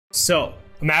So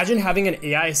imagine having an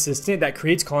AI assistant that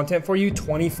creates content for you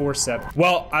 24/7.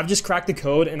 Well, I've just cracked the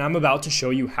code and I'm about to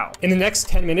show you how. In the next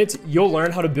 10 minutes, you'll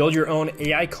learn how to build your own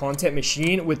AI content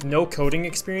machine with no coding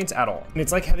experience at all. And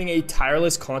it's like having a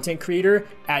tireless content creator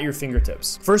at your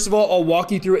fingertips. First of all, I'll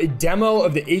walk you through a demo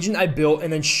of the agent I built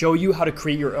and then show you how to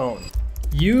create your own.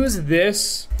 Use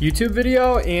this YouTube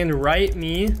video and write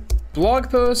me blog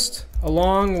post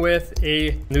along with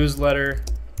a newsletter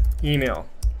email.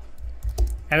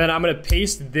 And then I'm gonna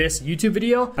paste this YouTube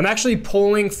video. I'm actually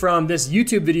pulling from this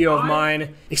YouTube video of mine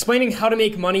explaining how to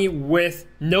make money with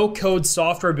no-code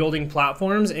software building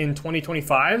platforms in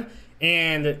 2025.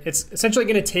 And it's essentially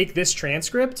gonna take this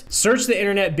transcript, search the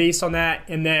internet based on that,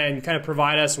 and then kind of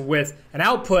provide us with an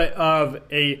output of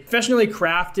a professionally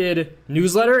crafted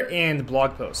newsletter and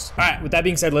blog post. All right, with that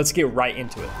being said, let's get right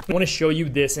into it. I wanna show you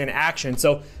this in action.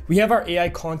 So we have our AI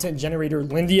content generator,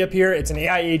 Lindy, up here. It's an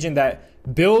AI agent that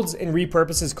builds and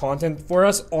repurposes content for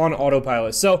us on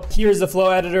autopilot. So here's the flow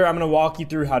editor. I'm gonna walk you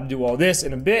through how to do all this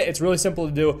in a bit. It's really simple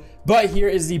to do, but here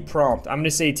is the prompt. I'm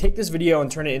gonna say, take this video and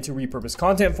turn it into repurposed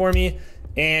content for me.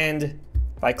 And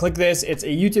if I click this, it's a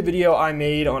YouTube video I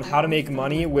made on how to make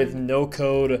money with no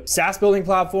code SaaS building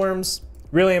platforms.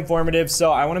 Really informative.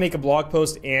 So I wanna make a blog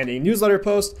post and a newsletter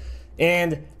post.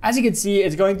 And as you can see,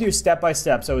 it's going through step by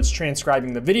step. So it's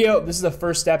transcribing the video. This is the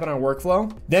first step in our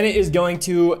workflow. Then it is going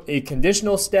to a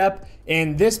conditional step.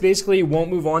 And this basically won't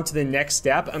move on to the next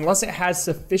step unless it has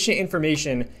sufficient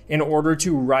information in order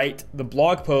to write the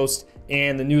blog post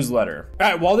and the newsletter.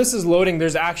 All right, while this is loading,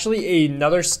 there's actually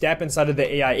another step inside of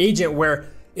the AI agent where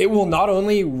it will not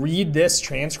only read this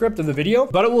transcript of the video,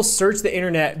 but it will search the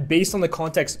internet based on the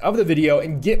context of the video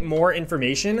and get more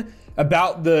information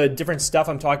about the different stuff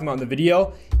I'm talking about in the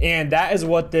video. And that is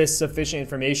what this sufficient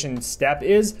information step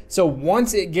is. So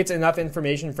once it gets enough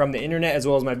information from the internet as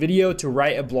well as my video to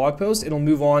write a blog post, it'll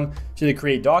move on to the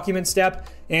create document step.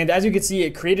 And as you can see,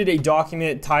 it created a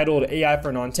document titled AI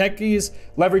for Non-Techies,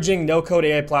 leveraging no-code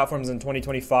AI platforms in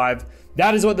 2025.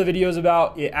 That is what the video is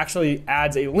about. It actually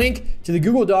adds a link to the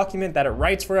Google document that it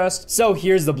writes for us. So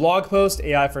here's the blog post,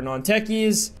 AI for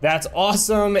Non-Techies. That's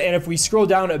awesome. And if we scroll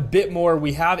down a bit more,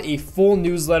 we have a full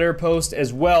newsletter post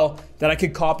as well that I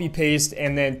could copy paste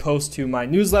and then post to my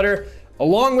newsletter,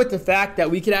 along with the fact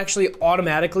that we could actually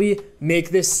automatically make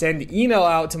this send email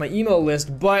out to my email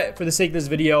list. But for the sake of this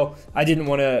video, I didn't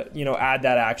want to, add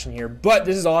that action here. But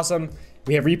this is awesome.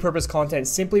 We have repurposed content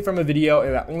simply from a video,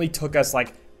 and that only took us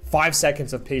like 5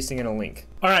 seconds of pasting in a link.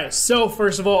 All right, so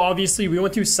first of all, obviously we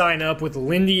want to sign up with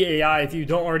Lindy AI. If you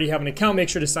don't already have an account, make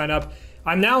sure to sign up.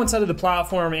 I'm now inside of the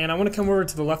platform and I want to come over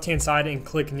to the left-hand side and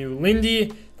click New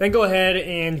Lindy. Then go ahead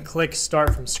and click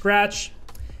Start from Scratch.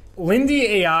 Lindy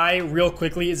AI, real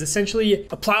quickly, is essentially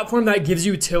a platform that gives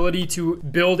you utility to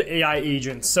build AI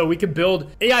agents. So we could build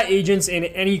AI agents in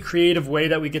any creative way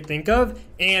that we could think of.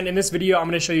 And in this video, I'm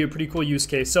gonna show you a pretty cool use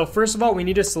case. So first of all, we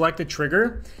need to select a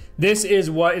trigger. This is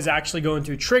what is actually going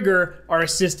to trigger our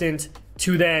assistant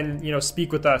to then,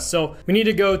 speak with us. So we need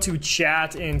to go to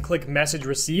chat and click message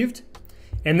received.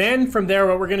 And then from there,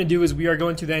 what we're gonna do is we are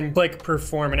going to then click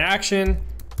perform an action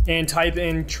and type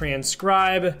in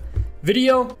transcribe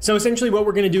video. So essentially what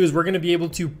we're gonna do is we're gonna be able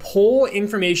to pull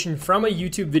information from a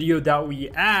YouTube video that we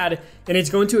add, and it's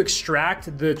going to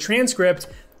extract the transcript.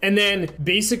 And then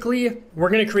basically we're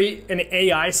gonna create an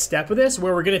AI step of this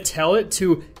where we're gonna tell it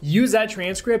to use that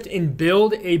transcript and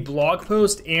build a blog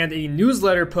post and a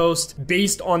newsletter post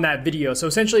based on that video. So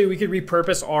essentially we could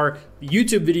repurpose our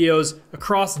YouTube videos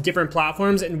across different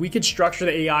platforms and we could structure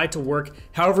the AI to work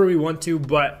however we want to,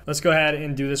 but let's go ahead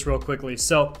and do this real quickly.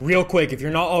 So real quick, if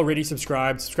you're not already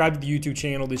subscribed, subscribe to the YouTube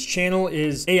channel. This channel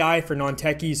is AI for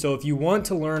non-techies. So if you want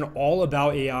to learn all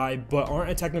about AI but aren't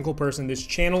a technical person, this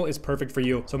channel is perfect for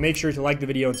you. So make sure to like the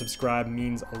video and subscribe,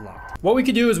 means a lot. What we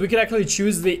could do is we could actually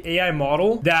choose the AI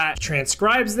model that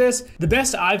transcribes this. The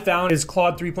best I've found is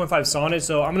Claude 3.5 Sonnet,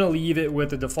 so I'm gonna leave it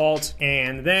with the default,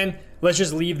 and then let's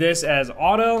just leave this as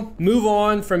auto. Move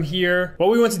on from here. What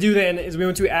we want to do then is we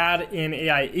want to add an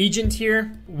AI agent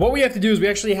here. What we have to do is we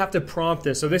actually have to prompt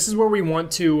this. So this is where we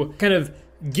want to kind of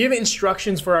give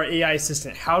instructions for our AI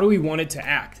assistant. How do we want it to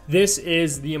act? This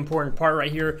is the important part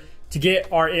right here, to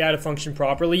get our AI to function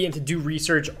properly and to do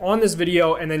research on this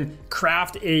video and then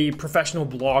craft a professional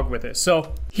blog with it.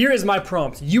 So here is my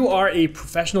prompt. You are a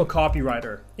professional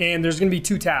copywriter, and there's gonna be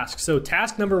 2 tasks. So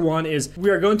task number 1 is we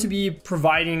are going to be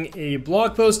providing a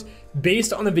blog post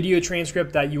based on the video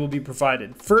transcript that you will be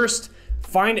provided. First,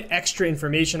 find extra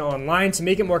information online to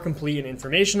make it more complete and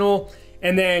informational.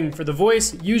 And then for the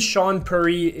voice, use Sean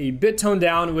Puri, a bit toned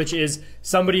down, which is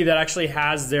somebody that actually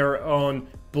has their own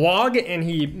blog and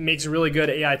he makes really good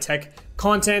AI tech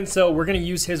content. So we're gonna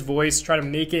use his voice, try to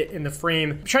make it in the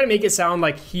frame, try to make it sound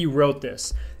like he wrote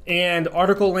this. And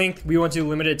article length, we want to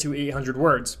limit it to 800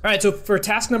 words. All right, so for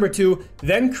task number 2,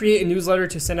 then create a newsletter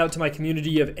to send out to my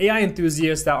community of AI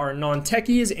enthusiasts that are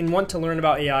non-techies and want to learn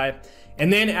about AI.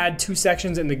 And then add 2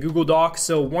 sections in the Google Doc.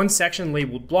 So one section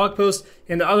labeled blog post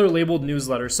and the other labeled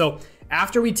newsletter. So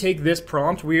after we take this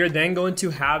prompt, we are then going to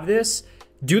have this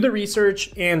do the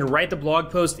research and write the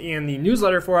blog post and the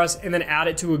newsletter for us, and then add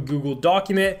it to a Google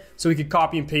document so we could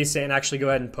copy and paste it and actually go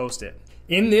ahead and post it.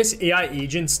 In this AI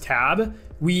agents tab,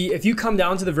 if you come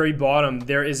down to the very bottom,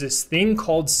 there is this thing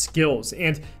called skills.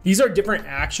 And these are different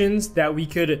actions that we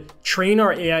could train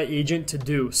our AI agent to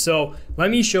do. So let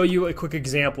me show you a quick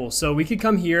example. So we could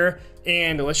come here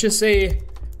and let's just say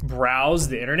browse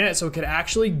the internet. So it could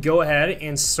actually go ahead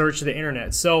and search the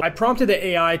internet. So I prompted the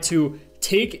AI to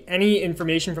take any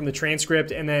information from the transcript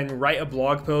and then write a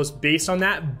blog post based on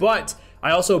that. But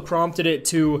I also prompted it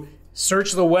to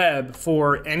search the web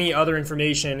for any other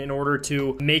information in order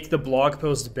to make the blog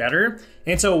post better.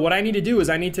 And so what I need to do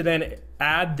is I need to then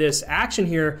add this action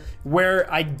here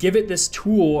where I give it this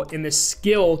tool and this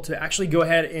skill to actually go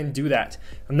ahead and do that.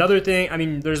 Another thing, I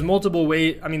mean, there's multiple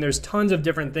ways, I mean, there's tons of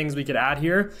different things we could add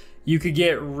here. You could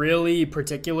get really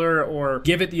particular or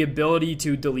give it the ability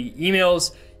to delete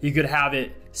emails. You could have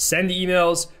it send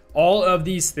emails, all of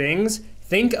these things.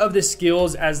 Think of the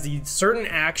skills as the certain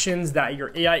actions that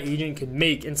your AI agent can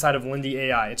make inside of Lindy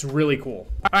AI. It's really cool.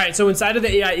 All right, so inside of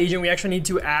the AI agent, we actually need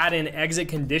to add an exit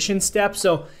condition step.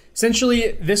 So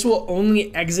essentially, this will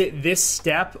only exit this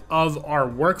step of our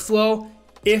workflow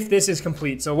if this is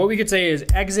complete. So what we could say is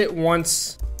exit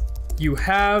once you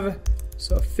have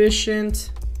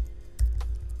sufficient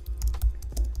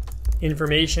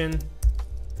information.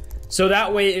 So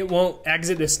that way it won't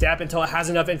exit this step until it has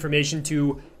enough information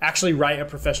to actually write a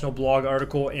professional blog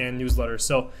article and newsletter.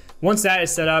 So once that is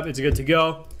set up, it's good to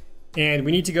go. And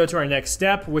we need to go to our next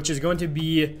step, which is going to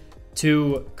be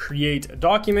to create a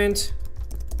document,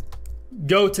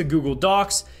 go to Google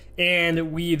Docs,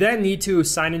 and we then need to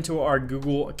sign into our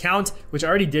Google account, which I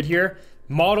already did here.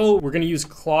 Model, we're gonna use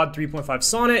Claude 3.5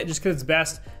 Sonnet just because it's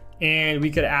best. And we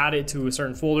could add it to a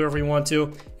certain folder if we want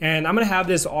to. And I'm gonna have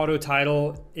this auto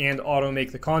title and auto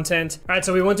make the content. All right,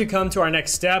 so we want to come to our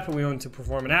next step. We want to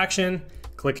perform an action,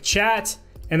 click chat,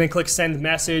 and then click send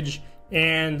message.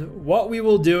 And what we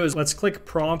will do is let's click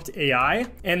prompt AI.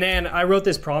 And then I wrote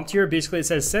this prompt here. Basically it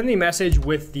says send a message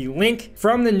with the link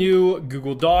from the new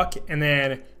Google Doc, and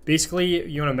then basically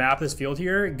you want to map this field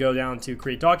here, go down to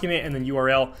create document and then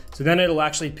URL. So then it'll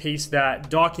actually paste that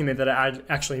document that I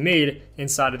actually made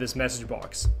inside of this message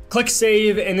box. Click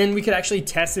save, and then we could actually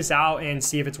test this out and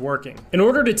see if it's working. In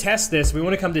order to test this, we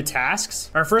want to come to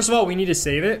tasks. Or first of all, we need to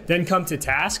save it, then come to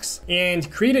tasks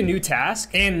and create a new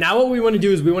task. And now what we want to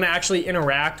do is we want to actually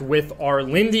interact with our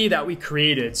Lindy that we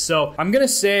created. So I'm going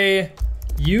to say,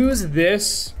 use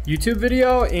this YouTube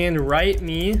video and write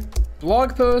me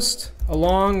blog post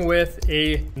along with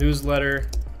a newsletter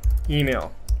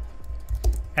email.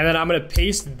 And then I'm gonna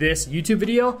paste this YouTube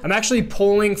video. I'm actually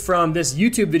pulling from this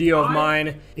YouTube video of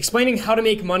mine explaining how to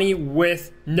make money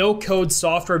with no-code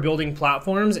software building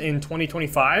platforms in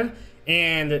 2025.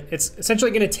 And it's essentially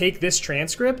gonna take this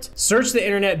transcript, search the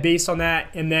internet based on that,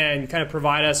 and then kind of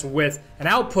provide us with an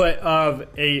output of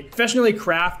a professionally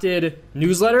crafted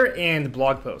newsletter and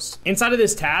blog post. Inside of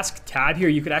this task tab here,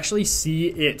 you could actually see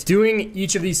it doing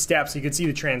each of these steps. You could see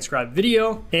the transcribed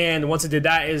video. And once it did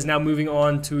that, it is now moving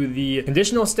on to the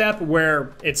conditional step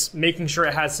where it's making sure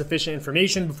it has sufficient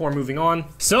information before moving on.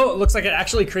 So it looks like it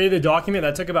actually created a document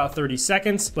that took about 30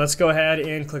 seconds. Let's go ahead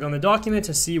and click on the document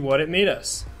to see what it made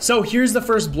us. So here's the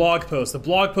first blog post. The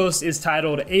blog post is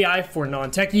titled AI for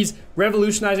Non-Techies,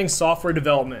 Revolutionizing Software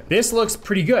Development. This looks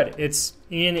pretty good. It's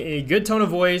in a good tone of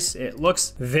voice. It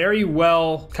looks very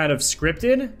well kind of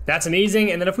scripted. That's amazing.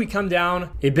 And then if we come down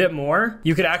a bit more,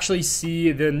 you could actually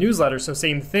see the newsletter. So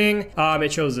same thing.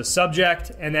 It shows the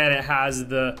subject, and then it has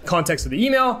the context of the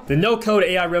email, the no-code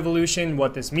AI revolution,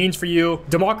 what this means for you,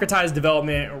 democratized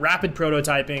development, rapid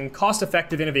prototyping,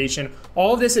 cost-effective innovation.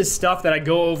 All of this is stuff that I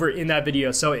go over in that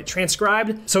video. So it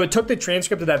transcribed. So it took the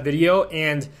transcript of that video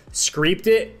and scraped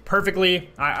it perfectly.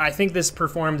 I think this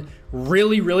performed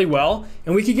really, really well.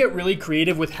 And we could get really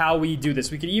creative with how we do this.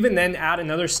 We could even then add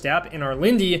another step in our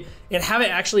Lindy and have it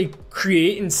actually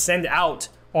create and send out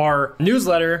our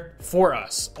newsletter for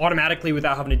us automatically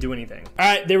without having to do anything. All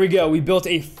right, there we go. We built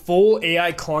a full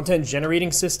AI content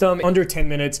generating system under 10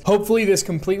 minutes. Hopefully this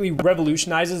completely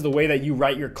revolutionizes the way that you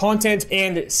write your content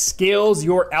and scales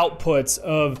your outputs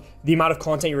of the amount of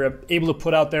content you're able to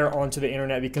put out there onto the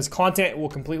internet, because content will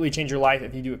completely change your life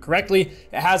if you do it correctly.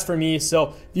 It has for me. So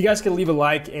if you guys could leave a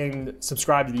like and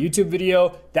subscribe to the YouTube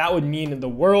video, that would mean the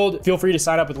world. Feel free to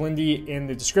sign up with Lindy in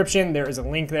the description. There is a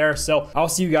link there. So I'll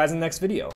see you guys in the next video.